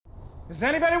Does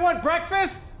anybody want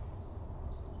breakfast?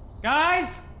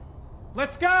 Guys,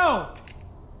 let's go.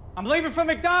 I'm leaving for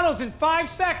McDonald's in 5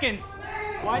 seconds.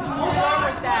 Why didn't you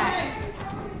start with that?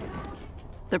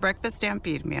 The Breakfast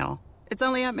Stampede Meal. It's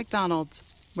only at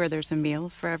McDonald's, where there's a meal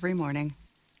for every morning.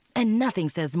 And nothing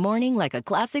says morning like a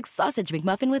classic sausage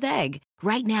McMuffin with egg.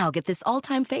 Right now, get this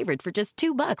all-time favorite for just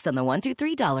 $2 on the $1,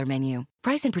 $2, $3 menu.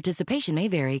 Price and participation may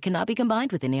vary. Cannot be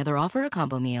combined with any other offer or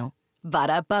combo meal.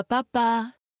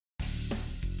 Ba-da-ba-ba-ba.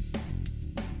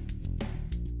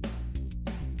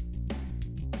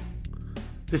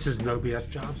 This is No BS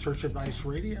Job Search Advice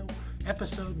Radio,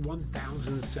 episode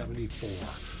 1074.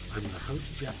 I'm your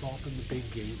host, Jeff Altman, the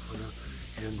Big Game Hunter,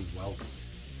 and welcome.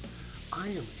 I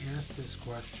am asked this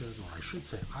question, or I should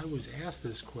say, I was asked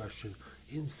this question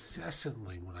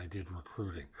incessantly when I did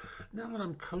recruiting. Now that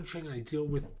I'm coaching, I deal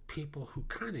with people who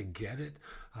kind of get it,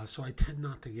 so I tend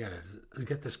not to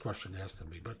get this question asked of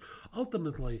me. But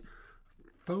ultimately,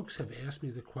 folks have asked me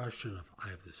the question of, I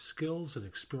have the skills and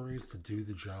experience to do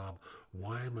the job.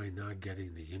 Why am I not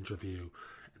getting the interview?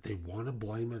 They want to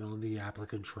blame it on the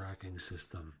applicant tracking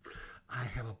system. I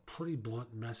have a pretty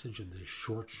blunt message in this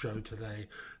short show today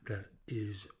that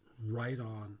is right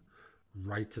on,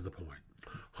 right to the point.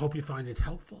 Hope you find it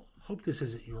helpful. Hope this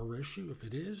isn't your issue. If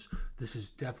it is, this is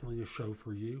definitely a show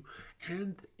for you.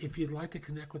 And if you'd like to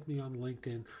connect with me on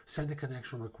LinkedIn, send a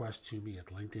connection request to me at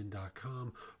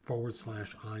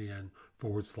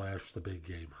linkedin.com/IN/The Big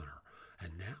Game Hunter.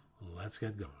 And now, let's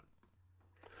get going.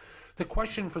 The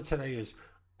question for today is,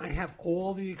 I have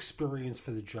all the experience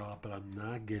for the job, but I'm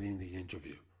not getting the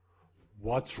interview.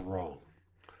 What's wrong?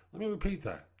 Let me repeat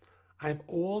that. I have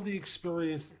all the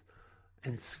experience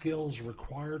and skills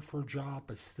required for a job,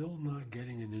 but still not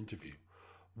getting an interview.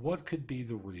 What could be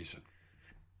the reason?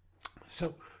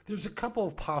 So there's a couple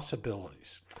of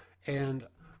possibilities, and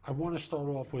I want to start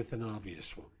off with an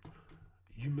obvious one.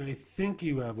 You may think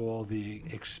you have all the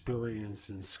experience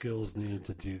and skills needed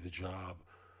to do the job,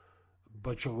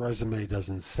 but your resume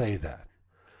doesn't say that,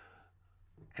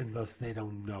 and thus they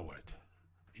don't know it.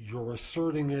 You're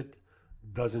asserting it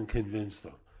doesn't convince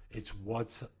them. It's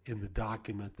what's in the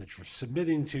document that you're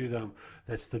submitting to them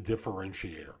that's the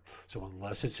differentiator. So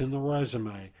unless it's in the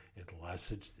resume,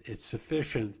 unless it's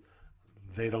sufficient,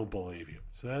 they don't believe you.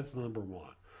 So that's number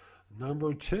one.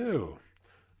 Number two,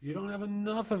 you don't have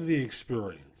enough of the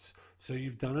experience. So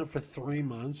you've done it for 3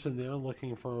 months and they're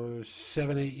looking for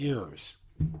 7, 8 years.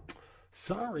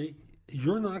 Sorry,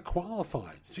 you're not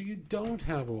qualified. So you don't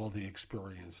have all the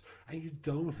experience and you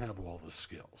don't have all the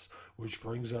skills, which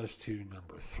brings us to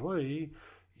number three.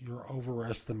 You're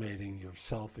overestimating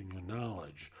yourself and your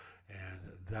knowledge. And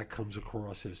that comes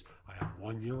across as, I have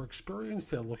 1 year experience.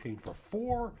 They're looking for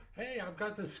 4. Hey, I've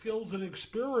got the skills and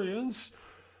experience.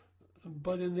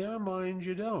 But in their mind,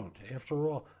 you don't. After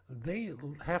all, they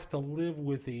have to live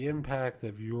with the impact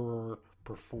of your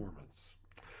performance.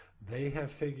 They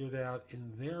have figured out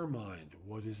in their mind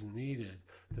what is needed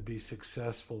to be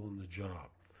successful in the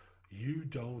job. You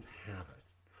don't have it,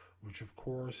 which of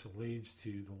course leads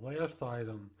to the last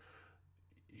item.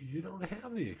 You don't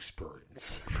have the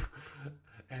experience.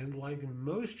 And like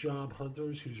most job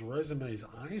hunters whose resumes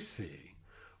I see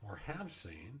or have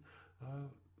seen,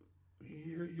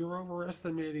 you're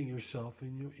overestimating yourself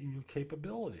and your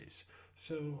capabilities.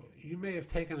 So you may have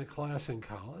taken a class in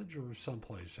college or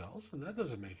someplace else, and that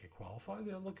doesn't make you qualified.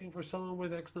 They're looking for someone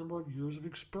with X number of years of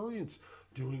experience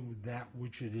doing that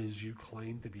which it is you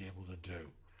claim to be able to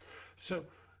do. So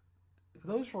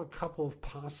those are a couple of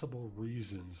possible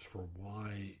reasons for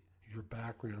why your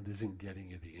background isn't getting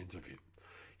you the interview.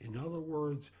 In other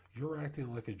words, you're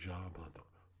acting like a job hunter,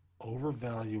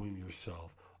 overvaluing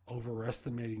yourself,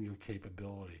 overestimating your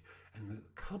capability, and the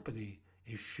company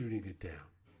is shooting it down.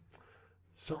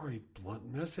 Sorry, blunt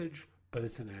message, but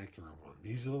it's an accurate one.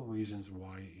 These are the reasons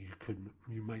why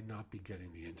you might not be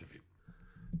getting the interview.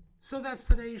 So that's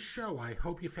today's show. I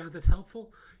hope you found it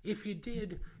helpful. If you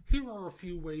did, here are a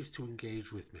few ways to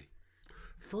engage with me.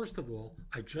 First of all,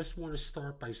 I just want to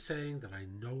start by saying that I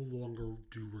no longer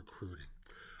do recruiting.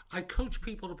 I coach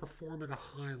people to perform at a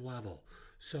high level.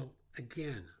 So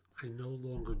again, I no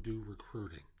longer do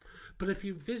recruiting. But if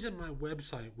you visit my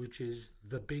website, which is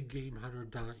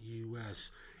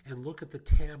thebiggamehunter.us, and look at the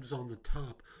tabs on the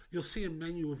top, you'll see a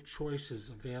menu of choices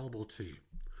available to you.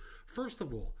 First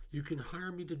of all, you can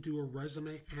hire me to do a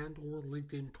resume and or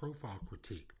LinkedIn profile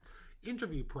critique,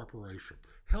 interview preparation,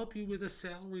 help you with a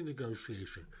salary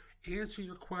negotiation, answer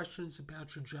your questions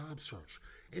about your job search,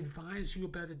 advise you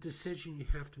about a decision you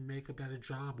have to make about a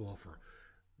job offer.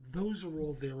 Those are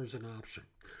all there as an option.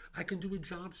 I can do a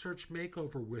job search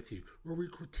makeover with you where we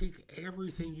critique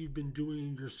everything you've been doing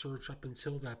in your search up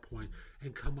until that point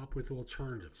and come up with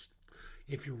alternatives.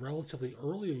 If you're relatively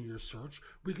early in your search,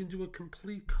 we can do a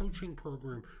complete coaching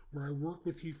program where I work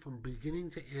with you from beginning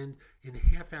to end in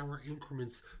half-hour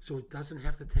increments so it doesn't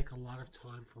have to take a lot of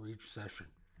time for each session.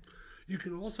 You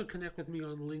can also connect with me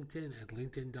on LinkedIn at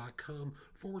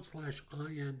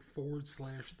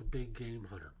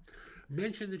linkedin.com/IN/TheBigGameHunter.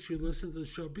 Mention that you listen to the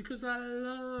show because I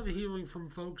love hearing from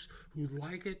folks who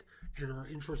like it and are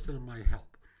interested in my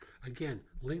help. Again,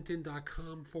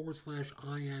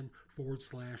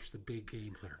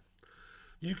 linkedin.com/IN/TheBigGameHunter.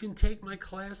 You can take my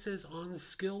classes on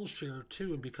Skillshare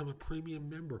too and become a premium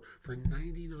member for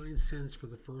 99 cents for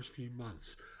the first few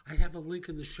months. I have a link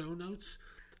in the show notes.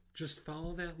 Just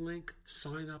follow that link,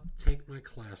 sign up, take my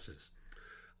classes.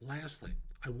 Lastly,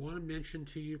 I want to mention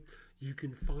to you, you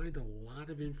can find a lot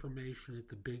of information at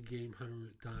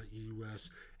thebiggamehunter.us,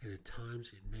 and at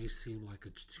times it may seem like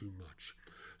it's too much.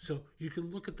 So you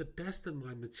can look at the best of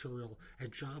my material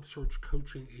at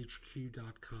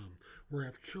JobSearchCoachingHQ.com, where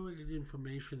I've curated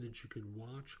information that you can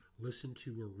watch, listen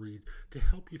to, or read to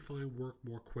help you find work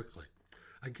more quickly.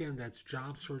 Again, that's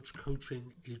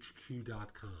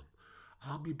JobSearchCoachingHQ.com.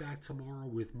 I'll be back tomorrow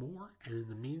with more, and in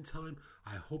the meantime,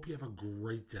 I hope you have a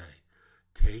great day.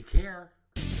 Take care.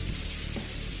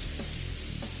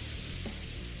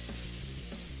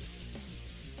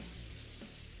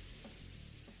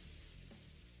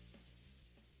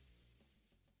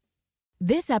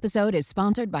 This episode is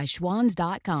sponsored by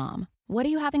Schwans.com. What are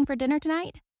you having for dinner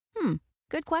tonight?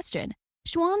 Good question.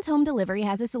 Schwann's Home Delivery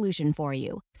has a solution for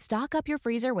you. Stock up your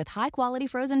freezer with high-quality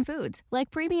frozen foods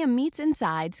like premium meats and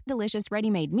sides, delicious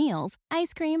ready-made meals,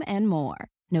 ice cream, and more.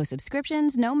 No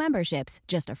subscriptions, no memberships,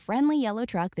 just a friendly yellow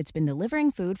truck that's been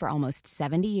delivering food for almost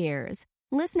 70 years.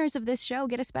 Listeners of this show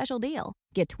get a special deal.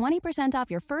 Get 20% off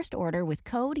your first order with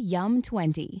code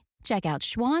YUM20. Check out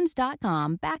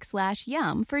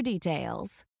schwans.com/YUM for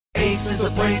details. Ace is the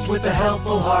place with the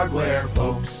helpful hardware,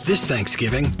 folks. This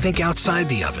Thanksgiving, think outside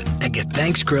the oven and get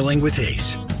Thanks Grilling with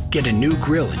Ace. Get a new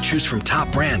grill and choose from top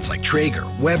brands like Traeger,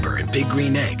 Weber, and Big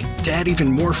Green Egg to add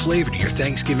even more flavor to your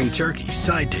Thanksgiving turkey,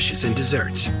 side dishes, and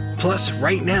desserts. Plus,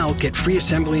 right now, get free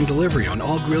assembly and delivery on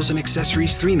all grills and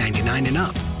accessories $3.99 and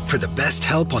up. For the best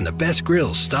help on the best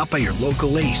grills, stop by your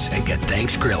local Ace and get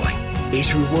Thanks Grilling.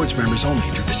 Ace Rewards members only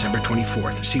through December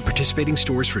 24th. See participating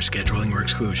stores for scheduling or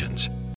exclusions.